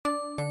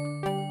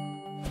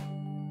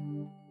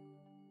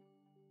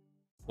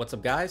What's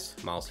up guys,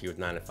 Miles here with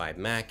 9 to 5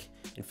 Mac,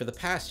 and for the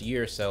past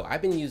year or so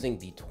I've been using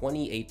the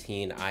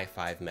 2018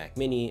 i5 Mac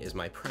Mini as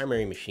my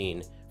primary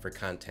machine for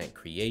content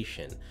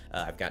creation.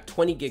 I've got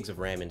 20 gigs of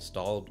RAM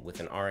installed with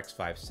an RX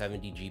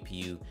 570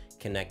 GPU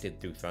connected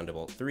through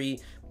Thunderbolt 3.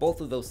 Both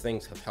of those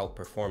things have helped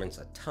performance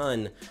a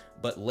ton,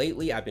 but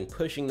lately I've been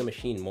pushing the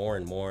machine more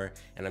and more,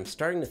 and I'm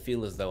starting to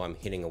feel as though I'm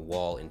hitting a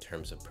wall in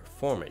terms of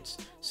performance.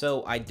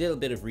 So I did a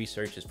bit of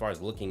research as far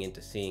as looking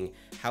into seeing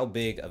how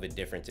big of a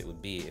difference it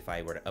would be if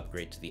I were to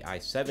upgrade to the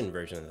i7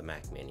 version of the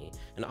Mac Mini.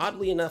 And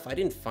oddly enough, I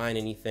didn't find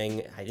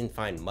anything, I didn't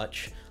find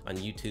much on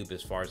YouTube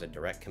as far as a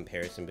direct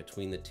comparison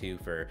between the two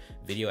for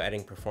video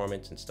editing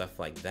performance and stuff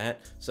like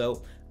that.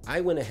 So I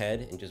went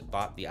ahead and just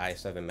bought the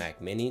i7 Mac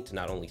Mini to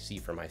not only see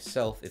for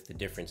myself if the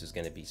difference is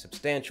going to be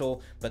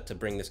substantial, but to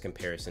bring this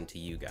comparison to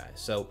you guys.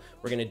 So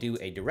we're going to do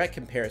a direct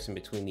comparison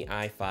between the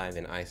i5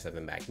 and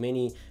i7 Mac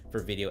Mini for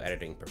video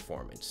editing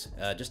performance,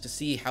 just to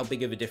see how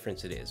big of a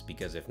difference it is,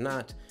 because if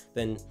not,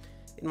 then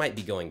it might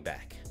be going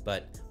back.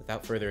 But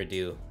without further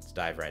ado, let's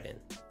dive right in.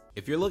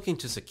 If you're looking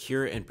to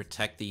secure and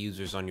protect the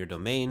users on your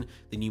domain,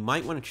 then you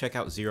might want to check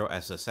out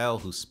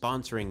ZeroSSL, who's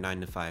sponsoring 9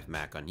 to 5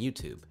 Mac on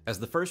YouTube. As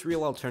the first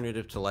real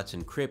alternative to Let's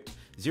Encrypt,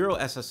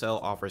 ZeroSSL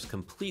offers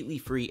completely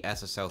free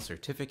SSL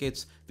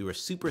certificates through a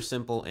super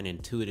simple and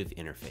intuitive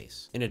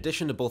interface. In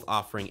addition to both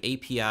offering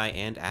API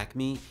and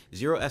ACME,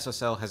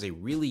 ZeroSSL has a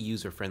really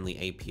user-friendly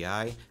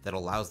API that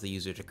allows the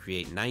user to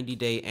create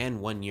 90-day and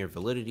 1-year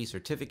validity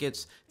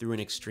certificates through an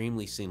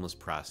extremely seamless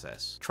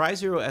process. Try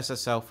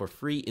ZeroSSL for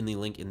free in the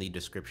link in the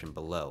description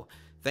below.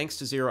 Thanks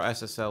to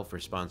ZeroSSL for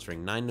sponsoring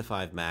 9 to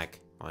 5 Mac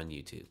on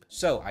YouTube.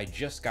 So I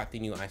just got the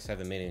new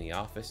i7 Mini in the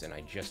office, and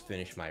I just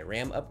finished my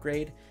RAM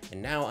upgrade,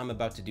 and now I'm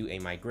about to do a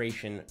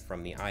migration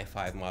from the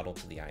i5 model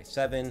to the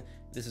i7.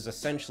 This is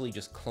essentially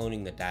just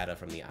cloning the data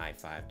from the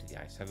i5 to the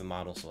i7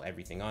 model, so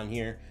everything on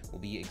here will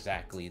be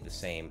exactly the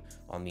same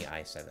on the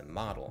i7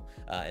 model.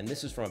 And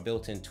this is from a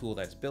built-in tool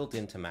that's built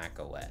into Mac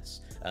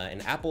OS.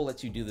 And Apple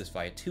lets you do this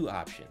via two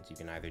options. You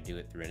can either do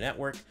it through a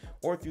network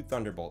or through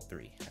Thunderbolt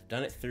 3. I've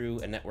done it through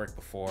a network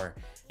before,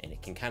 and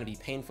it can kind of be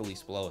painfully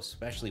slow,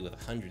 especially with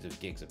hundreds of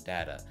gigs of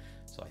data.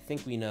 So I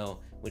think we know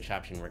which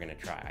option we're gonna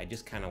try. I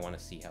just kind of want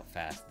to see how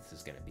fast this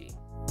is gonna be.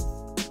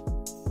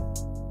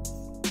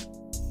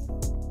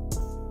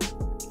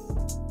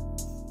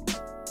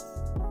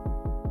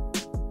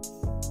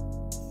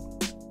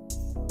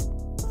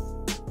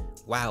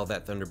 Wow,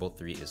 that Thunderbolt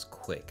 3 is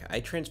quick.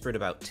 I transferred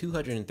about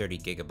 230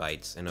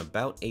 gigabytes in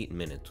about 8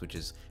 minutes, which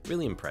is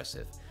really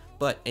impressive.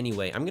 But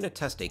anyway, I'm going to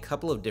test a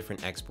couple of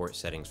different export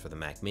settings for the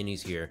Mac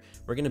Minis here.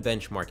 We're going to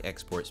benchmark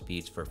export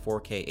speeds for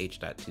 4K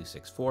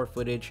H.264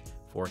 footage,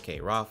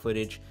 4K RAW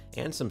footage,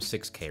 and some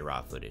 6K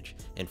RAW footage.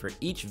 And for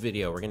each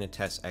video, we're going to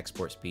test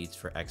export speeds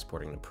for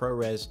exporting to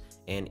ProRes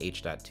and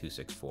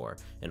H.264.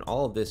 And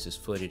all of this is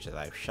footage that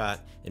I've shot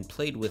and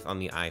played with on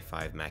the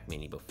i5 Mac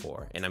Mini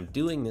before. And I'm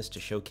doing this to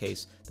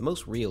showcase the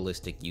most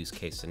realistic use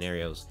case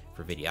scenarios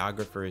for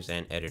videographers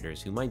and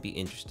editors who might be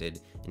interested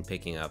in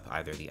picking up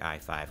either the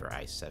i5 or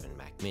i7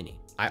 Mac Mini.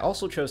 I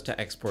also chose to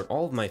export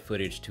all of my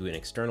footage to an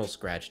external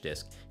scratch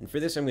disk, and for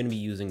this I'm going to be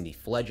using the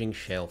fledgling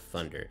Shale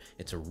Thunder.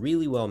 It's a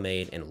really well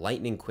made and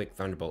lightning quick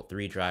Thunderbolt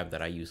 3 drive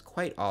that I use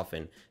quite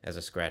often as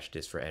a scratch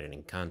disk for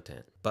editing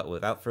content. But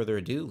without further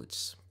ado,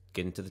 let's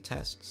get into the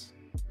tests.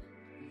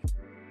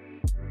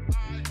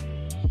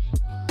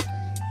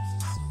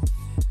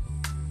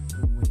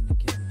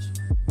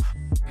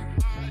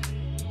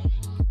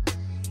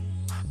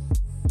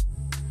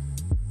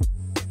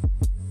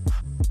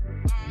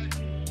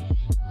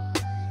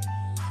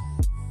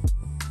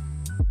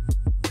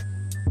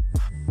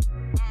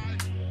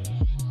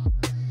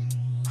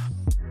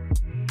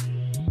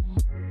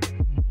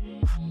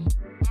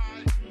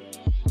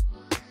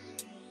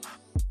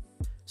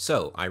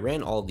 So I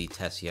ran all the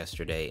tests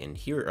yesterday, and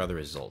here are the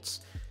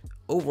results.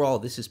 Overall,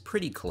 this is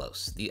pretty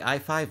close. The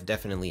i5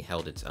 definitely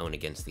held its own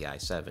against the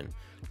i7.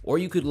 Or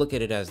you could look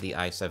at it as the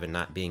i7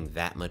 not being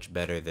that much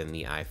better than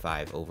the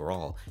i5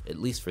 overall,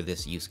 at least for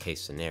this use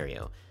case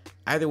scenario.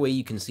 Either way,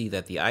 you can see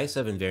that the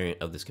i7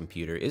 variant of this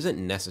computer isn't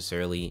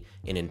necessarily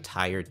an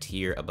entire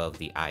tier above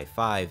the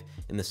i5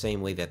 in the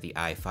same way that the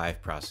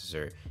i5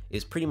 processor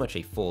is pretty much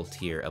a full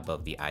tier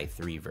above the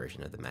i3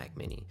 version of the Mac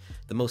Mini.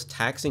 The most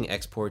taxing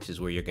exports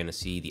is where you're going to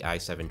see the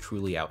i7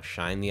 truly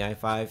outshine the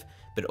i5,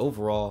 but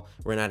overall,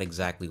 we're not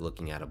exactly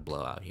looking at a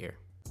blowout here.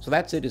 So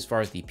that's it as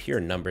far as the pure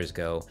numbers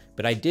go,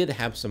 but I did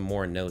have some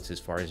more notes as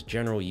far as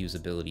general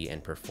usability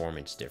and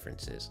performance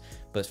differences.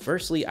 But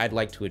firstly, I'd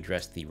like to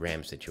address the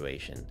RAM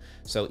situation.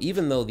 So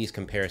even though these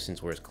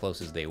comparisons were as close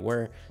as they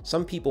were,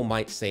 some people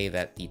might say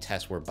that the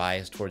tests were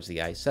biased towards the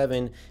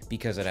i7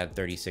 because it had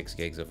 36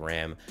 gigs of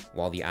RAM,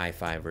 while the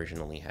i5 version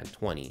only had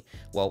 20.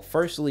 Well,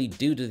 firstly,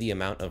 due to the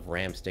amount of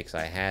RAM sticks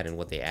I had and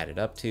what they added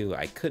up to,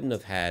 I couldn't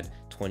have had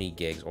 20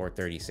 gigs or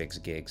 36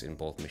 gigs in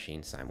both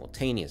machines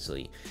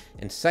simultaneously.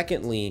 And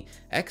secondly,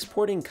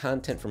 exporting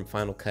content from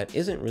Final Cut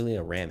isn't really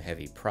a RAM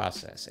heavy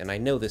process. And I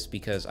know this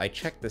because I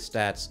checked the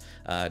stats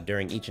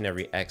during each and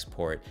every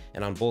export,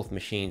 and on both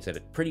machines that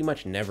it pretty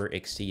much never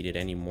exceeded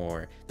any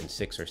more than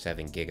 6 or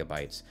 7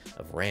 gigabytes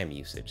of RAM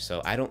usage.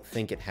 So I don't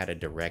think it had a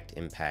direct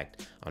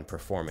impact on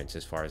performance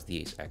as far as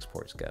these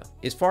exports go.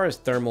 As far as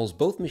thermals,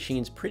 both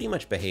machines pretty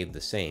much behave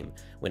the same.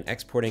 When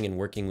exporting and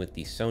working with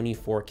the Sony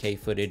 4K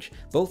footage,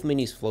 both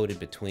minis floated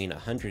between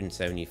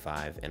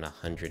 175 and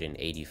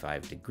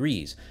 185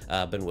 degrees.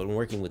 But when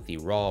working with the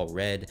RAW,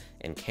 RED,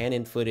 and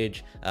Canon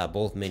footage,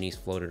 both minis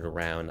floated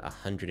around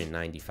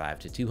 195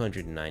 to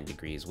 209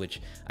 degrees,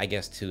 which I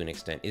guess to an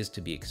extent is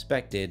to be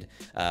expected.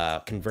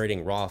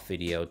 Converting RAW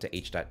video to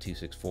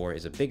H.264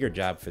 is a bigger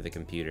job for the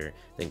computer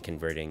than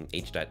converting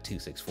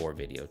H.264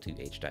 video to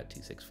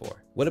H.264.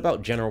 What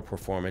about general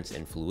performance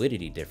and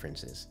fluidity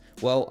differences?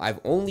 Well, I've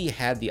only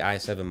had the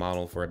i7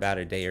 model for about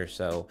a day or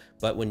so,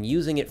 but when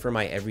using it for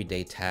my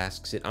everyday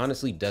tasks, it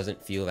honestly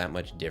doesn't feel that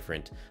much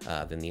different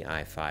than the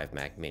i5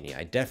 Mac Mini.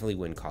 I definitely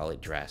wouldn't call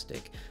it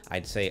drastic.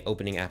 I'd say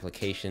opening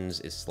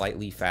applications is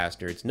slightly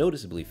faster. It's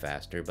noticeably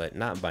faster, but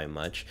not by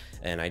much.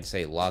 And I'd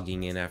say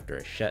logging in after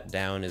a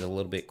shutdown is a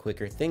little bit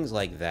quicker. Things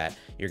like that,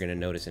 you're gonna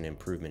notice an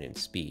improvement in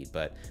speed,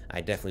 but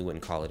I definitely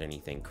wouldn't call it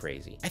anything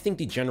crazy. I think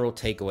the general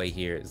takeaway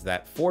here is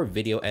that for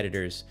video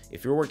editors,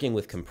 if you're working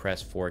with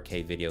compressed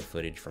 4K video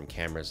footage from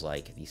cameras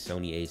like the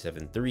Sony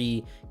a7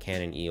 III,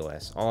 Canon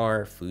EOS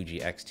R,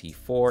 Fuji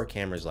X-T4,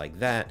 cameras like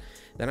that,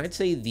 then I'd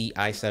say the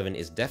i7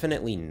 is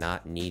definitely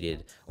not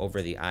needed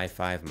over the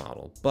i5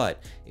 model.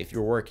 But if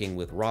you're working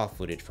with raw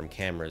footage from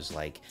cameras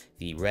like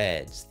the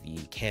Reds, the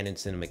Canon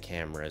cinema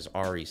cameras,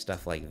 ARRI,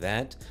 stuff like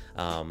that,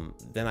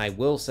 then I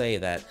will say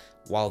that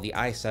while the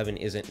i7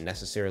 isn't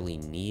necessarily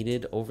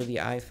needed over the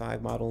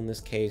i5 model in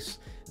this case,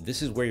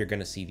 this is where you're going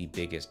to see the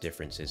biggest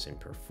differences in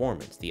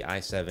performance. The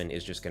i7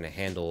 is just going to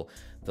handle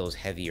those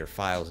heavier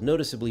files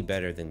noticeably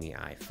better than the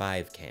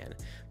i5 can.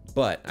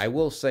 But I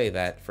will say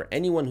that for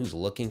anyone who's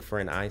looking for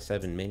an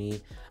i7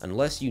 mini,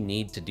 unless you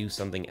need to do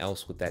something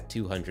else with that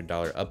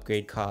 $200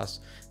 upgrade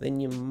cost, then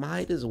you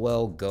might as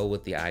well go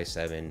with the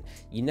i7.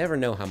 You never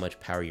know how much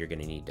power you're going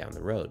to need down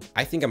the road.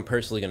 I think I'm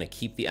personally going to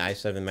keep the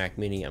i7 Mac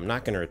Mini. I'm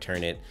not going to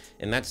return it,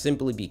 and that's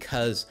simply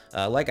because,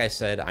 like I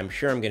said, I'm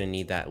sure I'm going to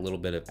need that little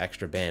bit of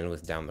extra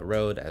bandwidth down the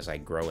road as I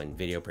grow in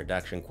video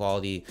production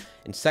quality.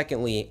 And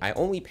secondly, I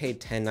only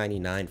paid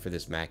 $10.99 for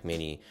this Mac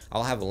Mini.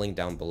 I'll have a link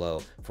down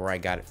below for where I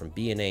got it from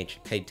B&H.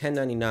 Paid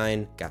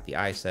 $10.99, got the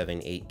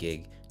i7 8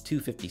 gig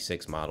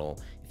 256 model.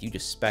 If you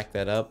just spec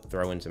that up,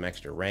 throw in some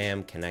extra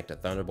RAM, connect a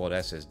Thunderbolt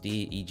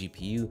SSD,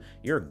 eGPU,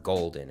 you're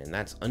golden, and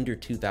that's under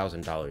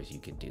 $2,000 you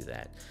could do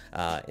that.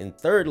 And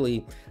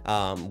thirdly,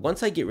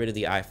 once I get rid of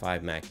the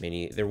i5 Mac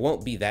Mini, there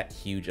won't be that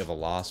huge of a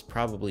loss,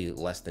 probably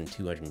less than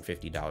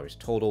 $250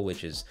 total,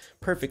 which is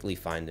perfectly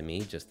fine to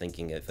me, just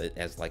thinking of it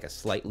as like a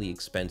slightly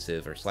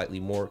expensive or slightly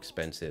more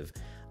expensive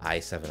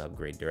i7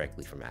 upgrade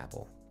directly from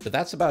Apple. But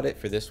that's about it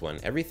for this one.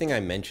 Everything I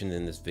mentioned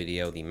in this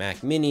video, the Mac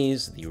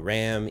Minis, the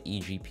RAM,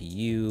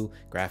 eGPU,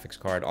 graphics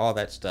card, all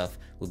that stuff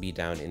will be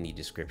down in the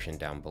description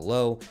down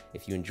below.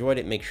 If you enjoyed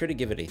it, make sure to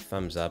give it a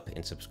thumbs up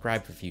and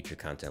subscribe for future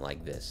content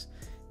like this.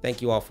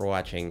 Thank you all for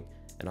watching,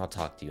 and I'll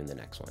talk to you in the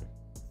next one.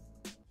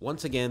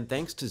 Once again,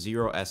 thanks to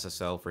Zero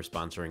SSL for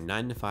sponsoring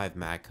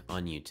 9to5Mac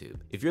on YouTube.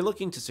 If you're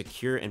looking to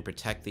secure and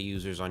protect the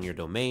users on your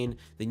domain,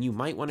 then you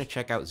might want to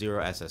check out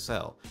Zero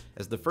SSL.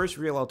 As the first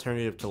real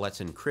alternative to Let's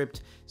Encrypt,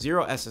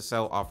 Zero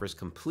SSL offers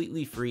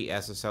completely free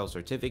SSL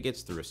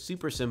certificates through a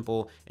super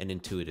simple and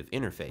intuitive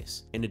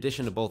interface. In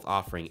addition to both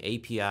offering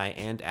API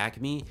and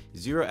ACME,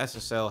 Zero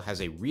SSL has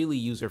a really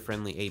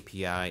user-friendly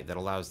API that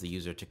allows the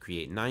user to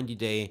create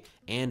 90-day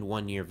and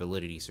 1-year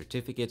validity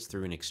certificates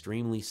through an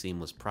extremely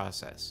seamless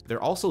process.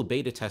 They're also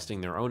beta testing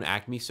their own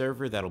ACME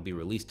server that'll be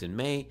released in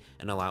May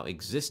and allow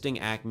existing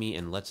ACME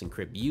and Let's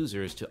Encrypt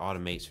users to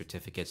automate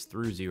certificates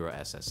through Zero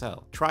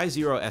SSL. Try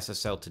Zero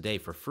SSL today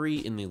for free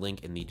in the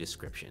link in the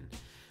description.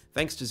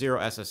 Thanks to Zero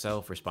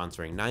SSL for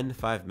sponsoring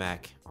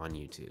 9to5Mac on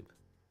YouTube.